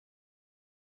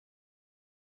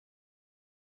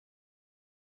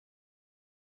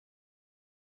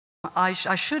I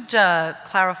should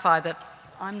clarify that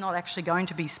I'm not actually going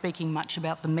to be speaking much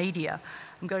about the media.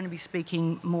 I'm going to be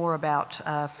speaking more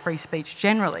about free speech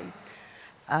generally,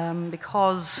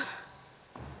 because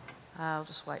I'll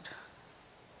just wait.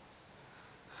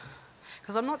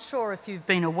 Because I'm not sure if you've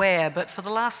been aware, but for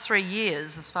the last 3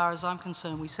 years, as far as I'm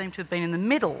concerned, we seem to have been in the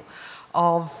middle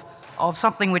of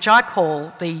something which I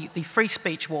call the free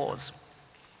speech wars,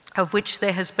 of which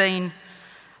there has been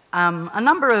a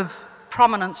number of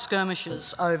prominent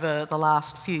skirmishes over the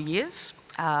last few years.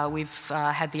 We've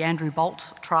had the Andrew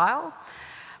Bolt trial.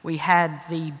 We had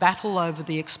the battle over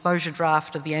the exposure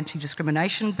draft of the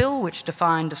Anti-Discrimination Bill, which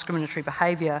defined discriminatory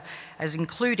behaviour as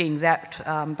including that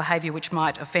behaviour which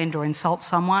might offend or insult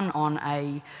someone on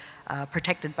a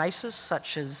protected basis,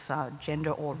 such as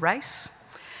gender or race.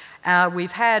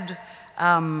 We've had,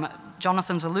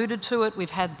 Jonathan's alluded to it,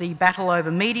 we've had the battle over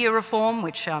media reform,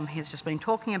 which he's just been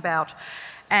talking about.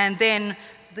 And then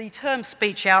the term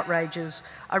speech outrages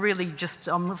are really just,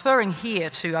 I'm referring here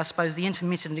to, I suppose, the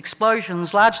intermittent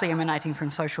explosions, largely emanating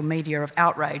from social media, of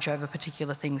outrage over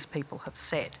particular things people have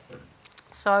said.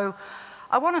 So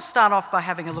I want to start off by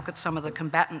having a look at some of the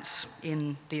combatants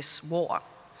in this war.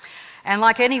 And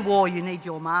like any war, you need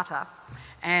your martyr,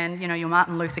 and, you know, your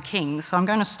Martin Luther King, so I'm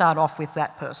going to start off with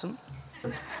that person.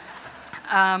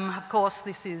 Of course,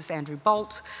 this is Andrew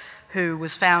Bolt, who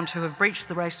was found to have breached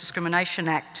the Race Discrimination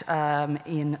Act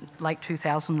in late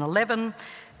 2011.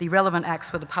 The relevant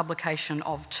acts were the publication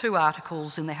of 2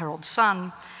 articles in the Herald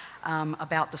Sun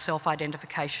about the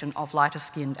self-identification of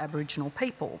lighter-skinned Aboriginal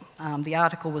people. The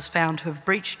article was found to have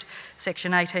breached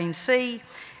Section 18C,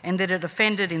 and that it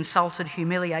offended, insulted,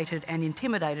 humiliated and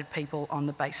intimidated people on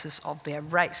the basis of their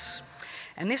race.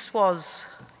 And this was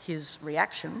his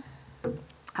reaction.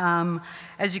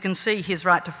 As you can see, his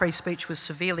right to free speech was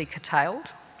severely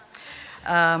curtailed.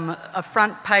 A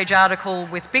front page article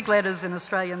with big letters in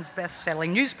Australia's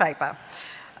best-selling newspaper.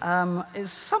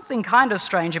 Is something kind of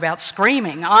strange about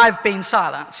screaming, "I've been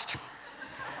silenced."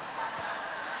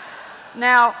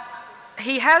 Now,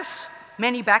 he has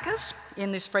many backers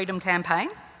in this freedom campaign.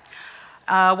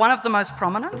 One of the most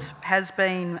prominent has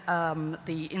been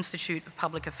the Institute of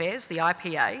Public Affairs, the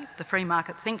IPA, the free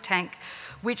market think tank,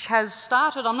 which has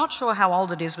started, I'm not sure how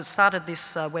old it is, but started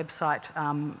this website,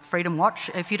 Freedom Watch.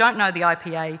 If you don't know the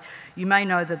IPA, you may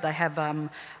know that they have a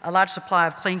large supply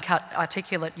of clean-cut,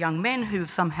 articulate young men who've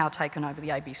somehow taken over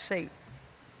the ABC.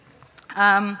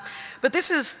 But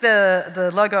this is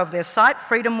the logo of their site,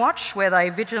 Freedom Watch, where they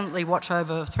vigilantly watch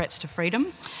over threats to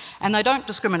freedom. And they don't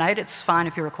discriminate, it's fine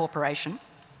if you're a corporation.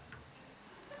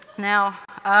 Now,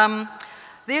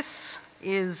 this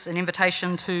is an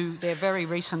invitation to their very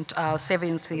recent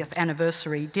 70th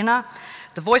anniversary dinner.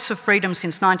 The voice of freedom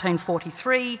since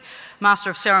 1943. Master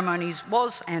of ceremonies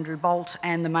was Andrew Bolt,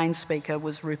 and the main speaker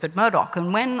was Rupert Murdoch.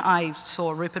 And when I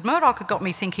saw Rupert Murdoch, it got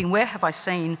me thinking, where have I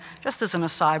seen, just as an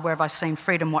aside, where have I seen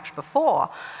Freedom Watch before?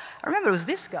 I remember it was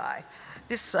this guy.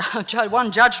 This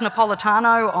one Judge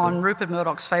Napolitano on Rupert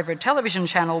Murdoch's favourite television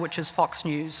channel, which is Fox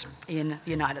News in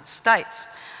the United States.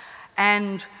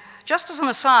 And just as an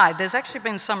aside, there's actually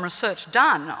been some research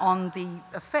done on the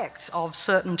effect of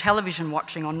certain television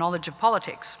watching on knowledge of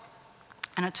politics.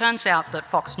 And it turns out that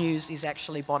Fox News is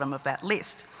actually bottom of that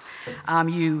list.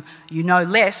 You know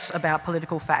less about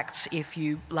political facts if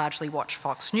you largely watch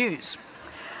Fox News.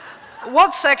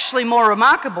 What's actually more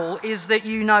remarkable is that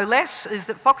you know less, is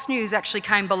that Fox News actually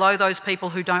came below those people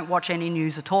who don't watch any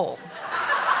news at all.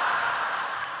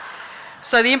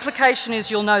 So the implication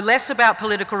is you'll know less about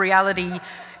political reality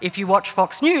if you watch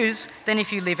Fox News than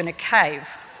if you live in a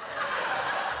cave.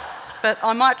 But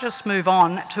I might just move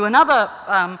on to another,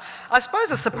 I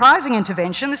suppose, a surprising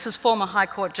intervention. This is former High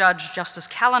Court Judge Justice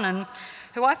Callanan,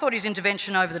 who I thought his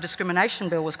intervention over the discrimination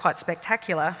bill was quite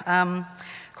spectacular.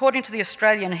 According to The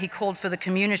Australian, he called for the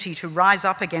community to rise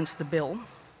up against the bill.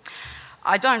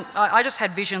 I just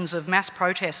had visions of mass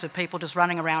protests of people just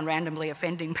running around randomly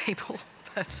offending people,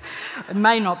 but it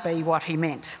may not be what he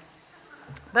meant.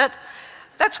 But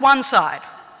that's one side,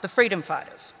 the freedom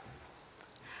fighters.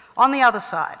 On the other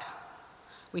side,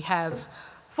 we have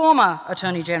former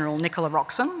Attorney General Nicola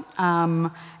Roxon,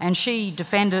 and she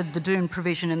defended the doomed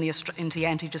provision in the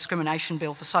Anti-Discrimination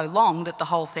Bill for so long that the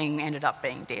whole thing ended up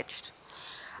being ditched.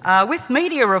 With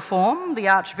media reform, the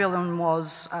arch-villain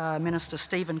was Minister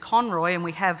Stephen Conroy, and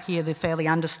we have here the fairly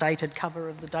understated cover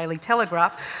of the Daily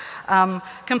Telegraph,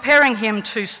 comparing him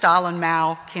to Stalin,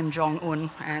 Mao, Kim Jong-un,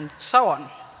 and so on.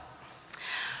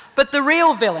 But the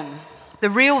real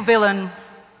villain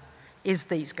is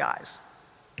these guys.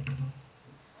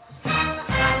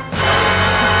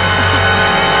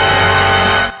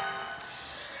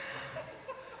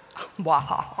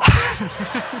 Wow.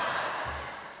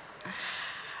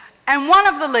 And one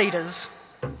of the leaders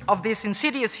of this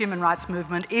insidious human rights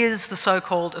movement is the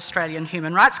so-called Australian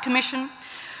Human Rights Commission,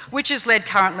 which is led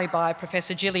currently by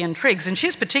Professor Gillian Triggs, and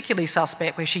she's particularly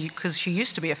suspect because she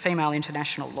used to be a female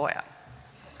international lawyer.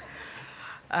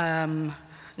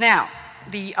 Now,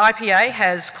 the IPA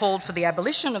has called for the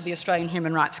abolition of the Australian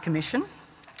Human Rights Commission.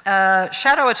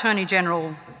 Shadow Attorney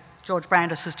General George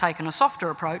Brandis has taken a softer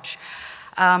approach.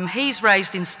 He's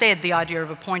raised instead the idea of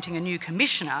appointing a new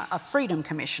commissioner, a freedom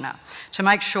commissioner, to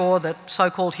make sure that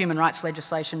so-called human rights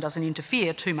legislation doesn't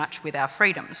interfere too much with our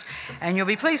freedoms. And you'll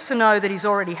be pleased to know that he's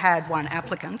already had one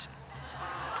applicant.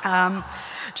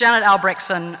 Janet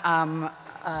Albrechtsen,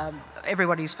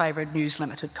 everybody's favourite News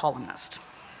Limited columnist.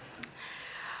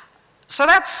 So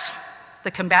that's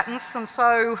the combatants, and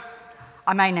so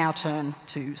I may now turn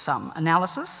to some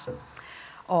analysis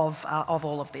of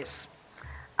all of this.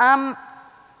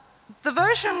 The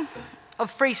version of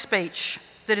free speech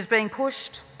that is being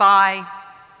pushed by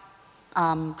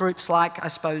groups like, I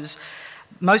suppose,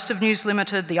 most of News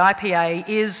Limited, the IPA,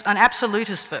 is an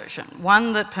absolutist version,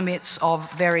 one that permits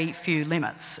of very few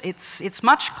limits. It's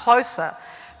much closer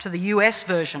to the US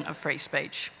version of free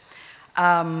speech,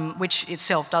 which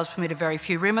itself does permit a very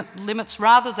few limits,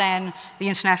 rather than the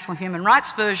international human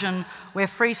rights version, where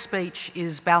free speech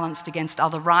is balanced against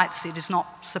other rights. It is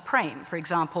not supreme. For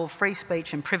example, free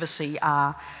speech and privacy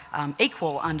are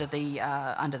equal under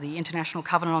the International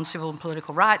Covenant on Civil and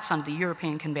Political Rights, under the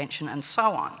European Convention, and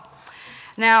so on.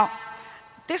 Now,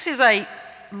 this is a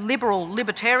liberal,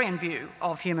 libertarian view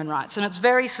of human rights, and it's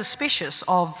very suspicious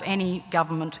of any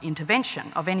government intervention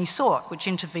of any sort which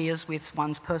interferes with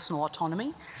one's personal autonomy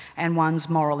and one's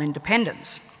moral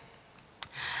independence.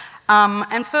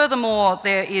 And furthermore,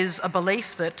 there is a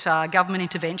belief that government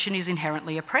intervention is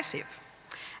inherently oppressive,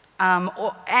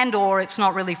 or it's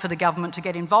not really for the government to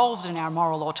get involved in our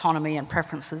moral autonomy and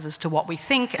preferences as to what we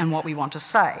think and what we want to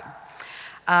say.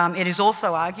 It is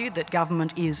also argued that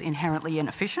government is inherently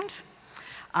inefficient.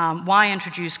 Why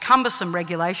introduce cumbersome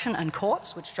regulation and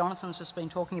courts, which Jonathan's just been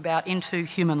talking about, into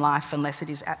human life unless it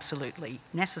is absolutely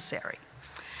necessary?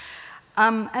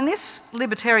 And this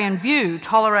libertarian view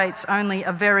tolerates only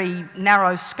a very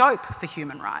narrow scope for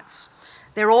human rights.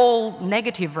 They're all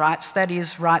negative rights, that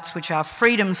is, rights which are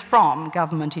freedoms from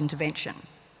government intervention.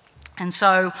 And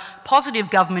so positive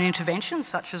government interventions,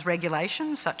 such as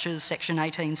regulation, such as Section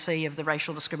 18C of the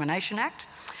Racial Discrimination Act,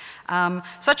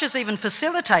 such as even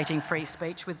facilitating free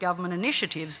speech with government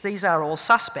initiatives, these are all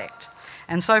suspect.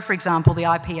 And so, for example, the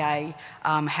IPA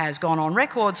has gone on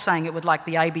record saying it would like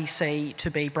the ABC to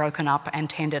be broken up and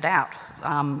tendered out,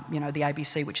 you know, the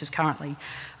ABC which is currently,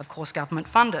 of course, government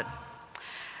funded.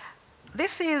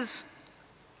 This is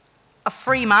a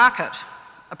free market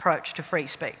approach to free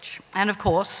speech. And of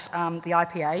course, the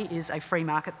IPA is a free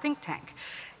market think tank.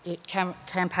 It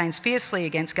campaigns fiercely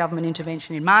against government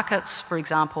intervention in markets, for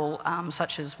example,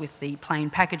 such as with the plain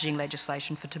packaging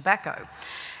legislation for tobacco.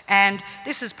 And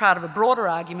this is part of a broader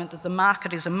argument that the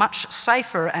market is a much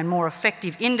safer and more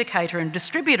effective indicator and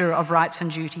distributor of rights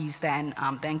and duties than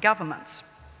governments.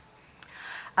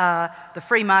 The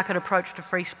free market approach to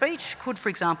free speech could, for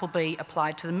example, be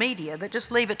applied to the media, that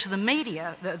just leave it to the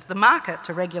media, the market,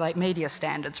 to regulate media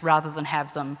standards rather than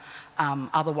have them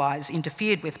otherwise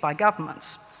interfered with by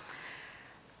governments.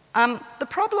 The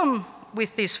problem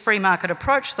with this free market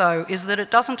approach, though, is that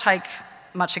it doesn't take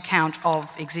much account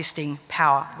of existing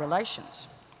power relations.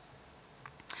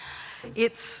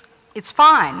 It's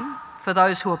fine for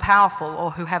those who are powerful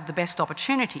or who have the best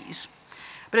opportunities,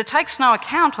 but it takes no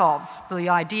account of the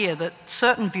idea that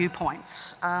certain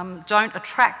viewpoints don't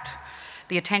attract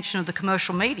the attention of the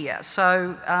commercial media.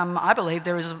 So I believe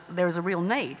there is a real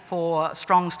need for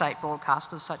strong state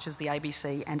broadcasters such as the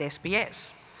ABC and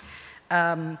SBS.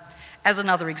 As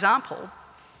another example,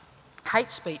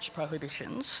 hate speech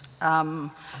prohibitions,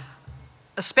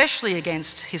 especially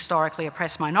against historically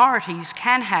oppressed minorities,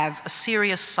 can have a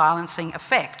serious silencing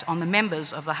effect on the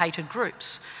members of the hated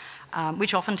groups,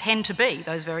 which often tend to be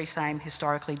those very same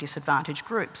historically disadvantaged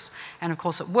groups. And of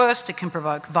course, at worst, it can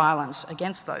provoke violence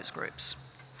against those groups.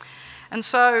 And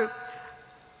so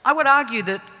I would argue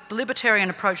that the libertarian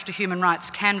approach to human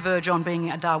rights can verge on being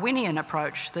a Darwinian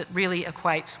approach that really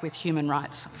equates with human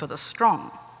rights for the strong.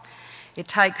 It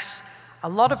takes a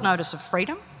lot of notice of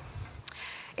freedom.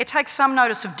 It takes some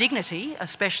notice of dignity,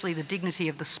 especially the dignity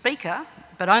of the speaker,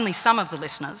 but only some of the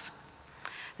listeners.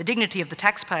 The dignity of the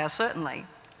taxpayer, certainly,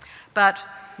 but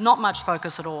not much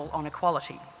focus at all on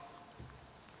equality.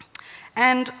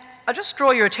 And I just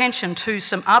draw your attention to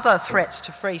some other threats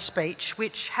to free speech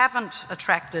which haven't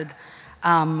attracted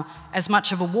as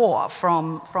much of a war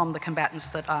from the combatants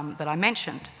that I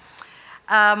mentioned.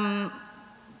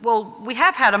 Well, we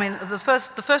have had, I mean, the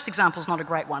first example is not a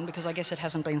great one because I guess it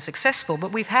hasn't been successful,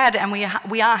 but we've had and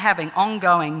we are having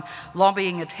ongoing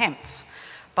lobbying attempts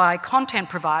by content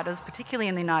providers, particularly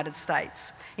in the United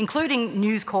States, including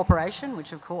News Corporation,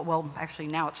 which of course, well, actually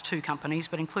now it's 2 companies,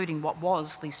 but including what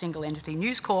was the single entity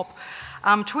News Corp,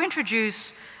 to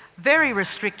introduce very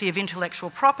restrictive intellectual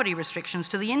property restrictions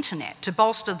to the internet to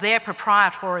bolster their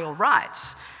proprietorial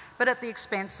rights, but at the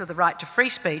expense of the right to free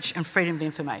speech and freedom of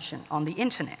information on the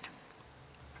internet.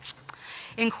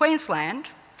 In Queensland,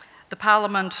 the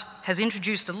Parliament has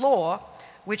introduced a law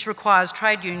which requires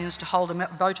trade unions to hold a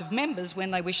vote of members when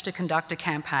they wish to conduct a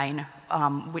campaign,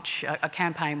 which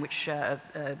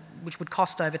would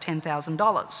cost over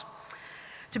 $10,000.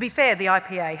 To be fair, the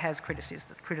IPA has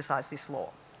criticised this law.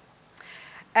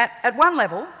 At one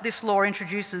level, this law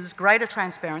introduces greater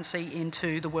transparency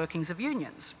into the workings of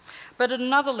unions. But at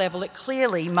another level, it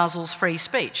clearly muzzles free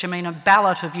speech. I mean, a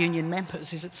ballot of union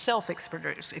members is itself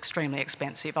extremely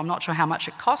expensive. I'm not sure how much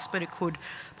it costs, but it could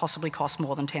possibly cost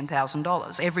more than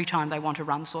 $10,000 every time they want to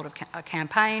run sort of a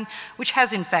campaign, which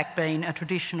has in fact been a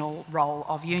traditional role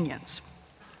of unions.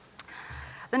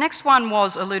 The next one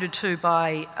was alluded to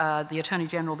by the Attorney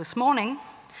General this morning,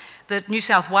 that New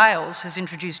South Wales has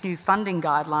introduced new funding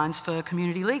guidelines for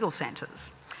community legal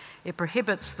centres. It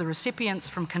prohibits the recipients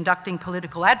from conducting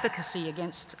political advocacy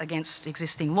against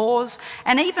existing laws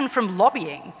and even from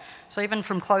lobbying, so even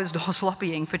from closed doors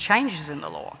lobbying for changes in the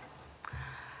law.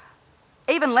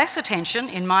 Even less attention,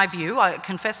 in my view, I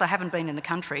confess I haven't been in the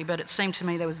country, but it seemed to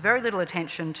me there was very little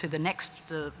attention to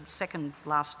the second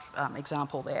last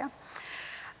example there.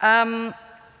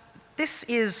 This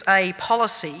is a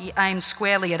policy aimed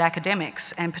squarely at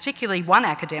academics, and particularly one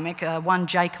academic, one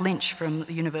Jake Lynch from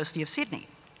the University of Sydney.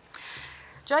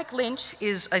 Jake Lynch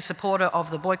is a supporter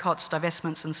of the boycotts,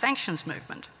 divestments and sanctions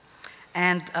movement.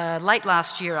 And late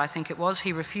last year, I think it was,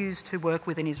 he refused to work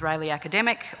with an Israeli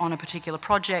academic on a particular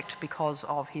project because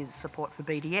of his support for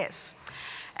BDS.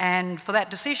 And for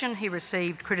that decision, he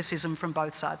received criticism from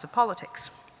both sides of politics.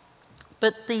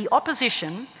 But the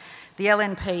opposition, the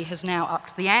LNP, has now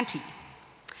upped the ante.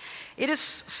 It is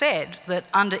said that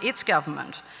under its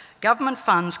government, government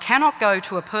funds cannot go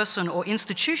to a person or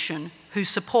institution who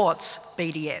supports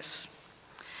BDS.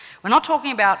 We're not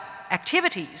talking about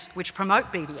activities which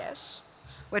promote BDS,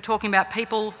 we're talking about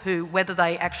people who, whether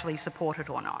they actually support it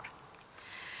or not.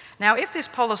 Now, if this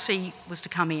policy was to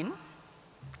come in,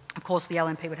 of course the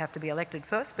LNP would have to be elected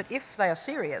first, but if they are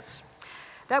serious,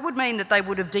 that would mean that they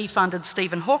would have defunded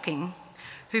Stephen Hawking,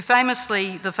 who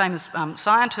famously, the famous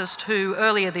scientist who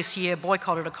earlier this year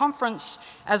boycotted a conference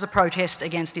as a protest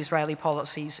against Israeli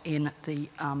policies in the,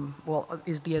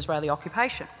 the Israeli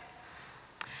occupation.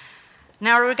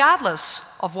 Now, regardless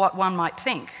of what one might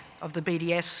think of the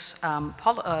BDS,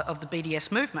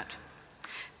 movement,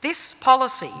 this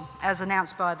policy, as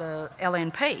announced by the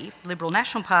LNP, Liberal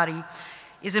National Party,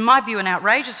 is in my view an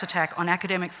outrageous attack on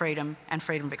academic freedom and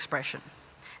freedom of expression.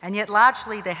 And yet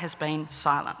largely there has been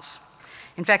silence.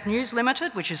 In fact, News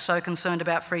Limited, which is so concerned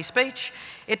about free speech,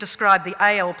 it described the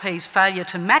ALP's failure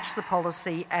to match the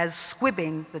policy as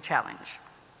squibbing the challenge.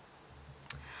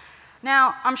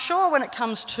 Now, I'm sure when it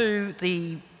comes to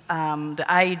the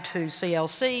aid to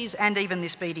CLCs and even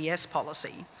this BDS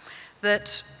policy,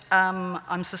 that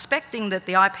I'm suspecting that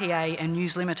the IPA and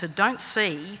News Limited don't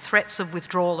see threats of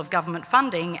withdrawal of government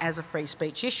funding as a free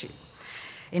speech issue.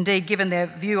 Indeed, given their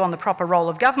view on the proper role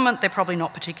of government, they're probably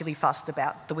not particularly fussed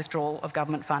about the withdrawal of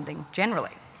government funding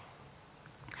generally.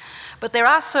 But there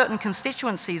are certain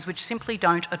constituencies which simply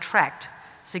don't attract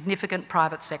significant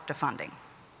private sector funding.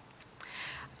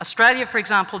 Australia, for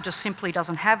example, just simply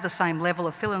doesn't have the same level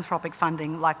of philanthropic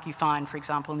funding like you find, for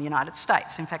example, in the United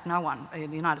States. In fact, no one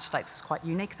in the United States is quite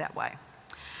unique that way.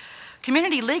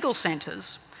 Community legal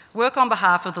centres work on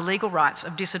behalf of the legal rights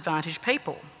of disadvantaged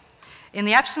people. In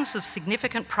the absence of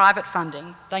significant private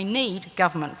funding, they need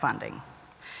government funding.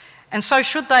 And so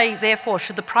should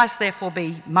the price therefore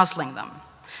be muzzling them?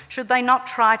 Should they not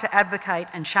try to advocate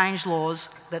and change laws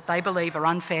that they believe are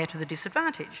unfair to the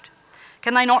disadvantaged?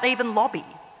 Can they not even lobby?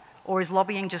 Or is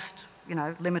lobbying just,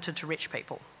 limited to rich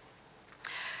people?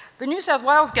 The New South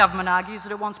Wales government argues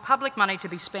that it wants public money to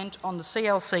be spent on the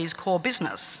CLC's core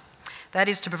business, that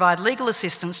is to provide legal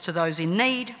assistance to those in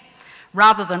need,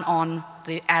 rather than on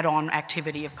the add-on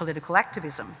activity of political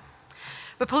activism.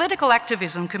 But political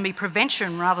activism can be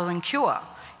prevention rather than cure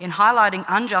in highlighting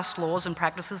unjust laws and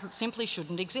practices that simply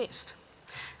shouldn't exist.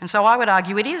 And so I would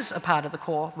argue it is a part of the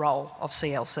core role of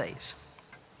CLCs.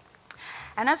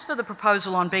 And as for the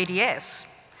proposal on BDS,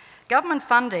 government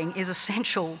funding is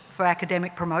essential for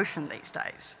academic promotion these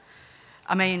days.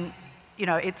 I mean, you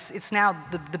know, it's now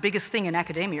the biggest thing in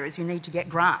academia is you need to get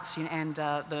grants, and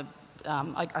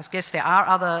I guess there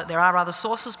are other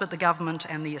sources, but the government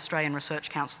and the Australian Research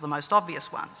Council are the most obvious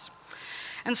ones.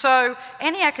 And so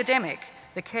any academic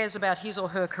that cares about his or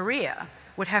her career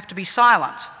would have to be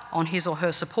silent on his or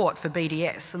her support for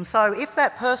BDS. And so if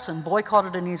that person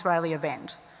boycotted an Israeli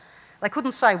event, they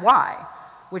couldn't say why,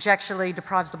 which actually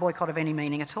deprives the boycott of any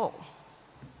meaning at all.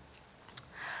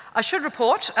 I should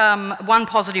report one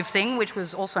positive thing, which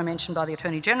was also mentioned by the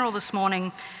Attorney General this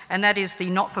morning, and that is the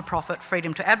Not-for-Profit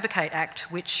Freedom to Advocate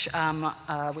Act, which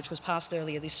was passed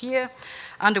earlier this year,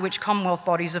 under which Commonwealth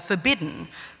bodies are forbidden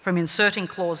from inserting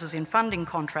clauses in funding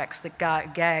contracts that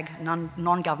gag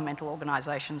non-governmental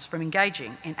organisations from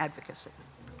engaging in advocacy.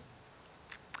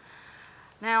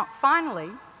 Now, finally,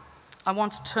 I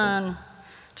want to turn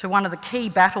to one of the key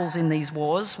battles in these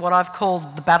wars, what I've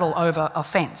called the battle over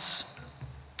offence.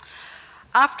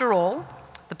 After all,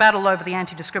 the battle over the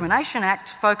Anti-Discrimination Act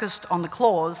focused on the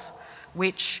clause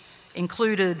which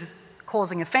included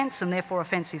causing offence and therefore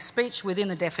offensive speech within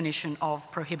the definition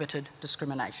of prohibited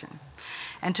discrimination.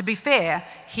 And to be fair,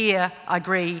 here I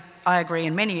agree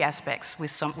in many aspects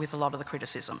with a lot of the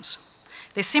criticisms.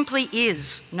 There simply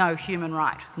is no human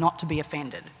right not to be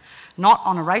offended, not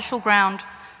on a racial ground,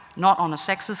 not on a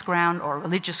sexist ground or a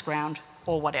religious ground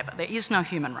or whatever. There is no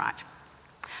human right.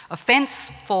 Offence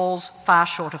falls far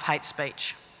short of hate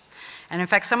speech. And in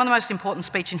fact, some of the most important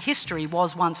speech in history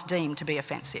was once deemed to be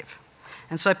offensive.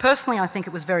 And so personally, I think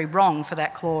it was very wrong for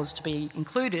that clause to be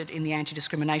included in the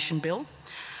Anti-Discrimination Bill,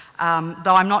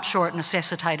 though I'm not sure it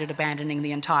necessitated abandoning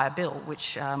the entire bill,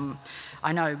 which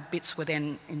I know bits were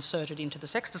then inserted into the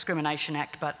Sex Discrimination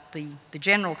Act, but the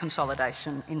general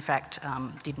consolidation, in fact,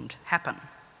 didn't happen.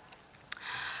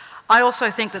 I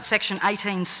also think that Section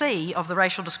 18C of the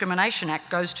Racial Discrimination Act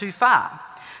goes too far.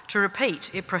 To repeat,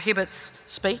 it prohibits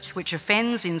speech which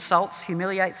offends, insults,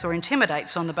 humiliates or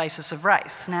intimidates on the basis of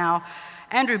race. Now,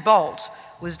 Andrew Bolt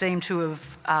was deemed to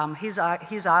have,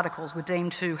 his articles were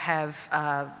deemed to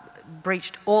have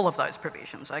breached all of those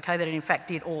provisions, okay, that it in fact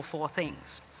did all four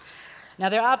things. Now,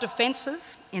 there are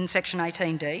defences in Section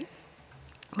 18D,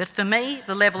 but for me,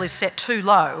 the level is set too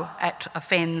low at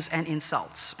offends and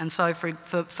insults. And so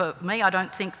for me, I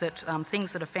don't think that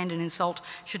things that offend and insult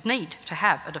should need to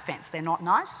have a defence. They're not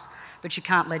nice, but you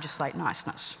can't legislate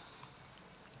niceness.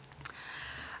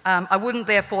 I wouldn't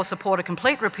therefore support a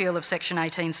complete repeal of Section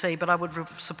 18C, but I would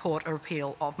support a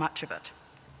repeal of much of it.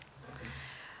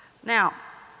 Now,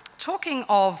 talking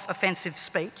of offensive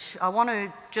speech, I want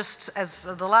to just, as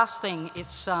the last thing,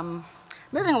 it's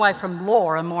moving away from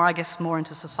law and more, I guess, more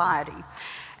into society.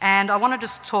 And I want to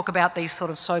just talk about these sort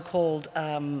of so-called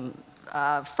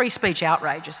free speech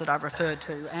outrages that I've referred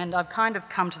to. And I've kind of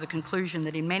come to the conclusion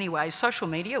that in many ways, social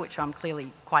media, which I'm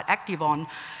clearly quite active on,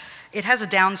 it has a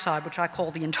downside, which I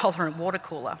call the intolerant water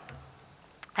cooler.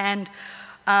 And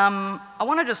I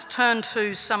want to just turn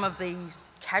to some of the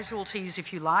casualties,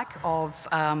 if you like, of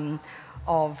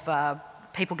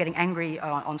people getting angry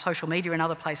on social media and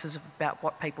other places about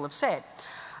what people have said.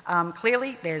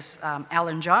 Clearly, there's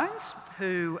Alan Jones,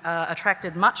 who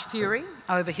attracted much fury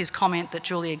over his comment that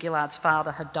Julia Gillard's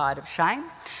father had died of shame.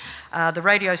 The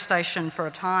radio station for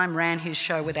a time ran his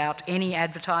show without any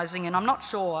advertising, and I'm not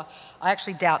sure, I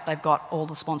actually doubt they've got all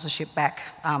the sponsorship back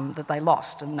that they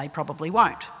lost, and they probably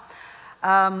won't.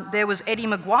 There was Eddie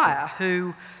Maguire,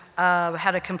 who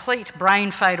had a complete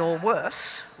brain fade or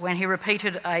worse when he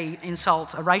repeated a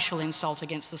racial insult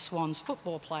against the Swans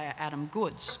football player Adam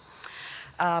Goodes.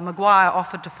 Maguire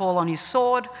offered to fall on his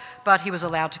sword, but he was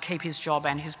allowed to keep his job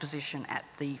and his position at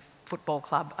the football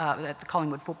club, at the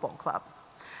Collingwood Football Club.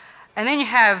 And then you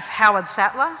have Howard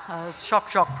Sattler, a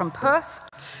shock jock from Perth,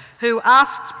 who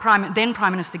asked then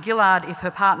Prime Minister Gillard if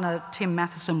her partner Tim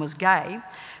Matheson was gay.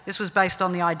 This was based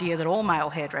on the idea that all male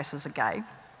hairdressers are gay.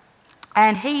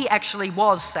 And he actually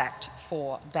was sacked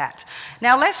for that.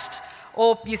 Now, lest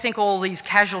you think all these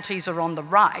casualties are on the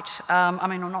right, I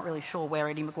mean, I'm not really sure where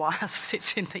Eddie Maguire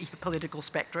sits in the political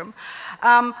spectrum.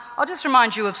 I'll just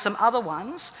remind you of some other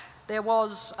ones. There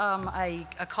was a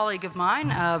colleague of mine,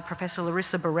 Professor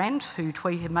Larissa Berendt, who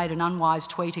made an unwise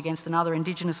tweet against another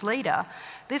Indigenous leader.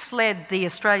 This led the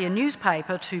Australian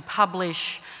newspaper to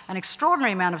publish an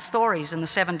extraordinary amount of stories in the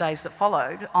 7 days that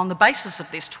followed on the basis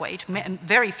of this tweet,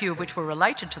 very few of which were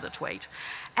related to the tweet,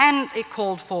 and it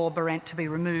called for Berendt to be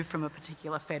removed from a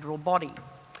particular federal body.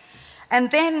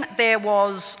 And then there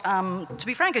was, to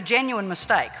be frank, a genuine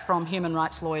mistake from human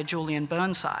rights lawyer Julian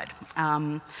Burnside.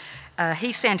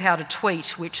 he sent out a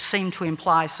tweet which seemed to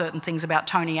imply certain things about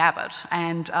Tony Abbott.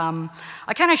 And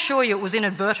I can assure you it was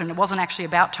inadvertent. It wasn't actually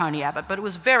about Tony Abbott, but it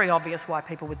was very obvious why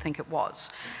people would think it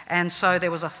was. And so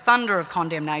there was a thunder of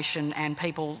condemnation and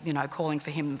people, you know, calling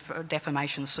for him for a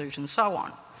defamation suit and so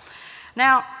on.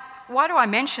 Now, why do I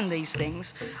mention these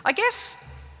things? I guess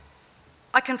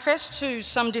I confess to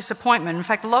some disappointment, in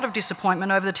fact a lot of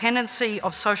disappointment, over the tendency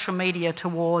of social media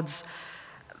towards,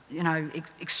 you know,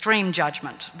 extreme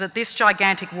judgment, that this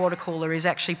gigantic water cooler is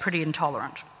actually pretty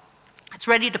intolerant. It's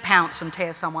ready to pounce and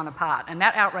tear someone apart, and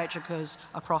that outrage occurs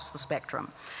across the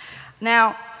spectrum.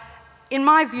 Now, in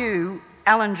my view,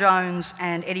 Alan Jones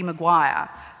and Eddie Maguire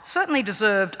certainly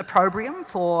deserved opprobrium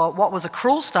for what was a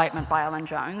cruel statement by Alan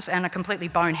Jones and a completely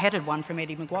boneheaded one from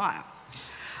Eddie Maguire.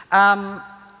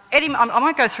 I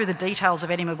won't go through the details of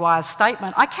Eddie Maguire's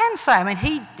statement. I can say, I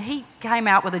mean, he came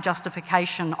out with a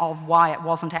justification of why it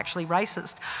wasn't actually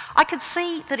racist. I could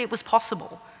see that it was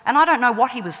possible, and I don't know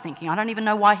what he was thinking. I don't even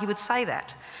know why he would say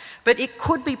that. But it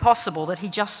could be possible that he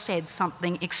just said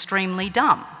something extremely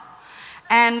dumb.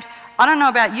 And I don't know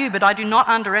about you, but I do not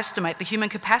underestimate the human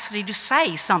capacity to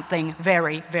say something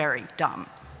very, very dumb.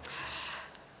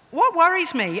 What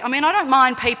worries me, I mean, I don't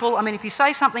mind people, I mean, if you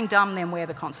say something dumb, then wear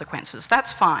the consequences.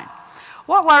 That's fine.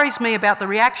 What worries me about the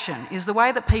reaction is the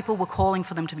way that people were calling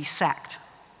for them to be sacked.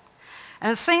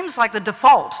 And it seems like the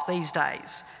default these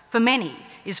days, for many,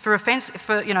 is for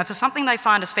something they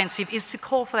find offensive, is to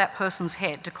call for that person's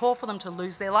head, to call for them to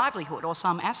lose their livelihood or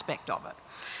some aspect of it.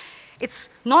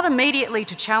 It's not immediately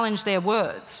to challenge their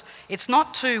words. It's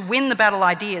not to win the battle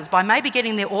ideas by maybe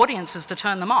getting their audiences to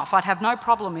turn them off. I'd have no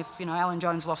problem if, you know, Alan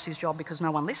Jones lost his job because no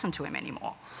one listened to him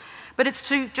anymore. But it's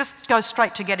to just go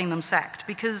straight to getting them sacked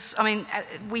because, I mean,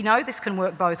 we know this can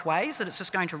work both ways, that it's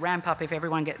just going to ramp up if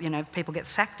if people get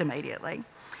sacked immediately.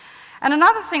 And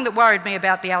another thing that worried me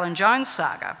about the Alan Jones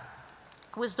saga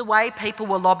was the way people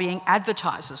were lobbying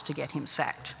advertisers to get him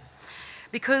sacked.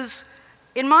 Because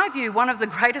in my view, one of the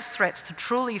greatest threats to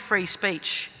truly free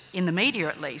speech, in the media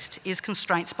at least, is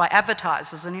constraints by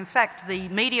advertisers. And in fact, the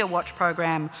Media Watch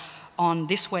program on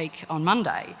this week, on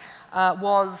Monday, it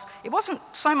wasn't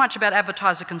so much about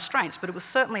advertiser constraints, but it was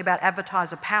certainly about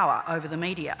advertiser power over the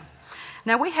media.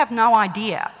 Now, we have no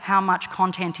idea how much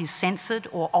content is censored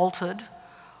or altered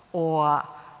or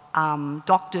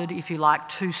doctored, if you like,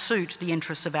 to suit the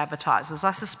interests of advertisers.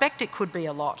 I suspect it could be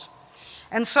a lot.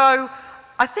 And so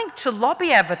I think to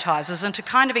lobby advertisers and to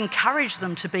kind of encourage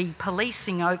them to be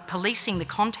policing the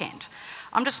content,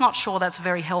 I'm just not sure that's a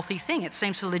very healthy thing. It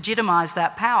seems to legitimise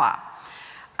that power.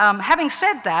 Having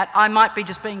said that, I might be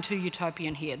just being too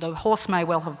utopian here. The horse may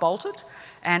well have bolted,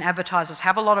 and advertisers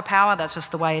have a lot of power, that's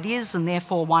just the way it is, and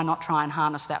therefore why not try and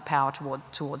harness that power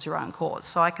towards your own cause?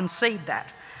 So I concede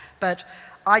that. But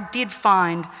I did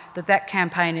find that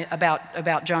campaign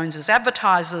about Jones's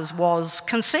advertisers was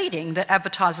conceding that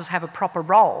advertisers have a proper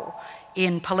role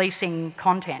in policing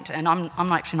content, and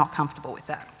I'm actually not comfortable with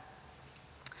that.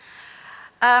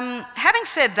 Having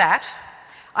said that,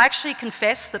 I actually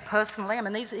confess that personally, I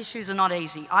mean, these issues are not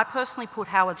easy. I personally put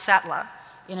Howard Sattler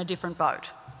in a different boat.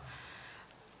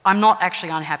 I'm not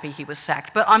actually unhappy he was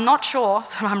sacked, but I'm not sure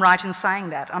that I'm right in saying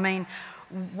that. I mean,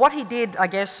 what he did, I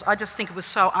guess, I just think it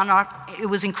was it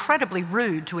was incredibly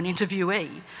rude to an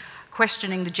interviewee,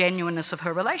 questioning the genuineness of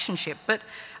her relationship. But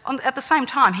at the same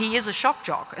time, he is a shock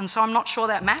jock, and so I'm not sure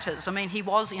that matters. I mean, he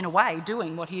was, in a way,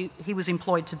 doing what he was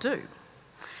employed to do.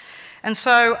 And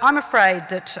so I'm afraid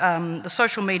that the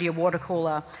social media water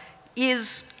cooler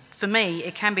is, for me,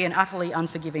 it can be an utterly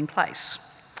unforgiving place.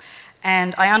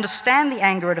 And I understand the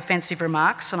anger at offensive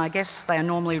remarks, and I guess they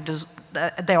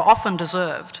are often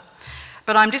deserved.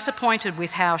 But I'm disappointed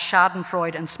with how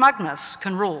schadenfreude and smugness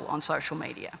can rule on social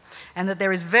media, and that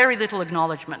there is very little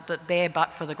acknowledgement that there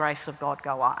but for the grace of God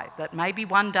go I, that maybe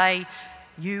one day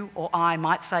you or I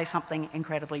might say something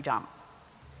incredibly dumb.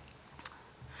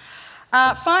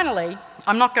 Finally,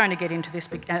 I'm not going to get into this,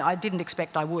 I didn't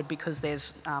expect I would because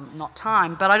there's not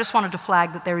time, but I just wanted to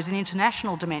flag that there is an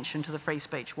international dimension to the free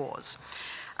speech wars,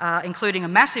 including a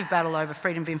massive battle over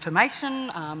freedom of information,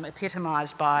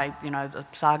 epitomised by, the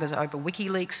sagas over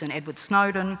WikiLeaks and Edward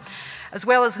Snowden, as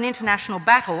well as an international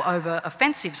battle over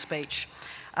offensive speech,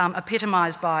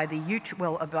 epitomised by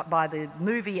by the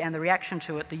movie and the reaction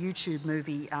to it, the YouTube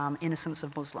movie Innocence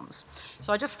of Muslims.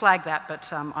 So I just flagged that, but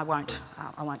I won't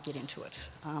get into it.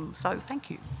 So thank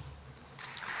you.